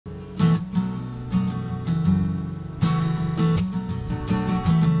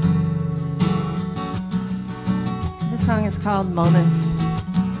song is called Moments.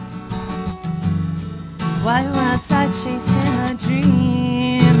 Why was I chasing a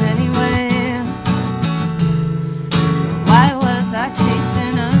dream anyway? Why was I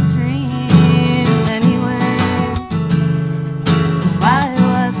chasing a dream anyway? Why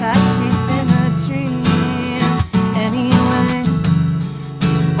was I chasing a dream anyway?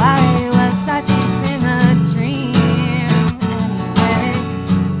 Why was I chasing a dream anyway?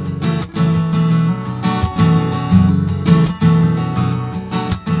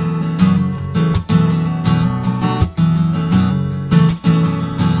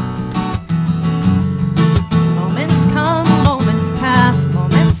 Moments come, moments pass,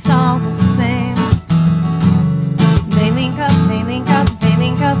 moments all the same. They link up, they link up, they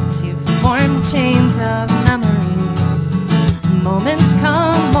link up to form chains of memories. Moments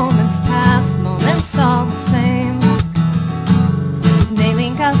come, moments pass, moments all the same. They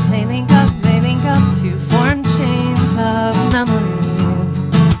link up, they link up, they link up to form chains of memories.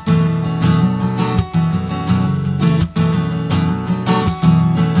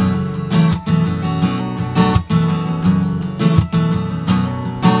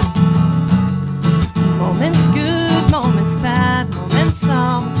 Moments good, moments bad, moments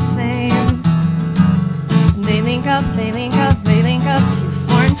all the same. They link up, they link up, they link up to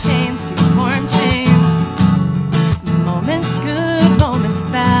form chains, to form chains. Moments good, moments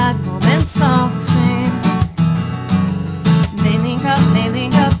bad, moments all the same. They link up, they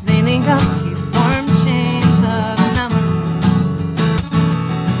link up, they link up to form chains of memories.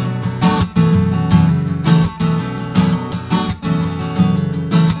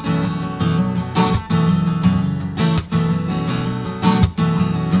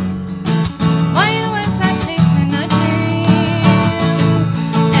 Why was I chasing a dream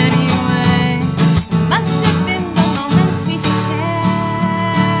anyway? Must have been the moments we shared.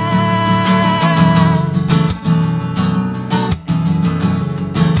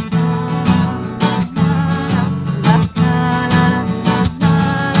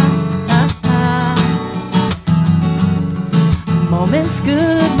 Moments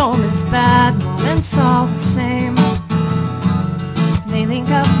good, moments bad, moments all the same. They link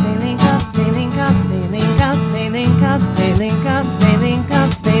up, they link up, they link up, they link up, they link up, they link up, they link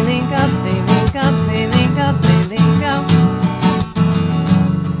up, they link up, they link up, they link up, they link up.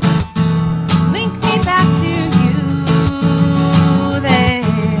 Link me back to you, they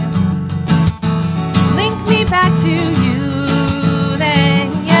link me back to you, they,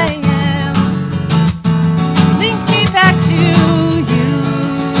 yeah, yeah. Link me back to you.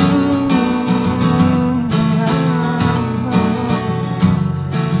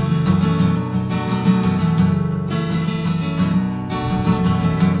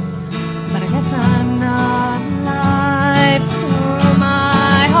 But I guess I'm not alive till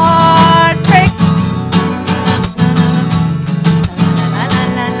my heart breaks.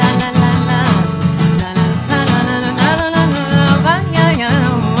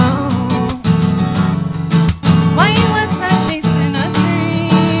 Why was I chasing a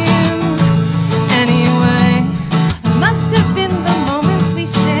dream anyway? Must have been the moments we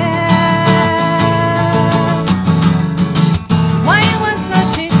shared. Why was I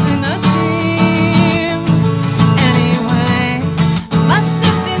chasing a dream anyway? Must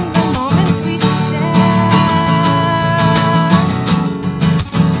have been the moments we shared.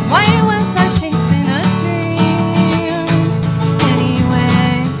 Why was I chasing a dream anyway?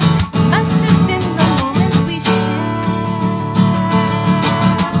 Must have been the moments we shared.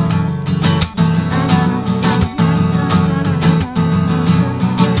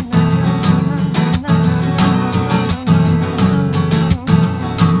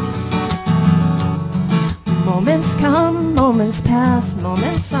 Moments come, moments pass,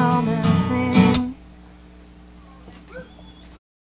 moments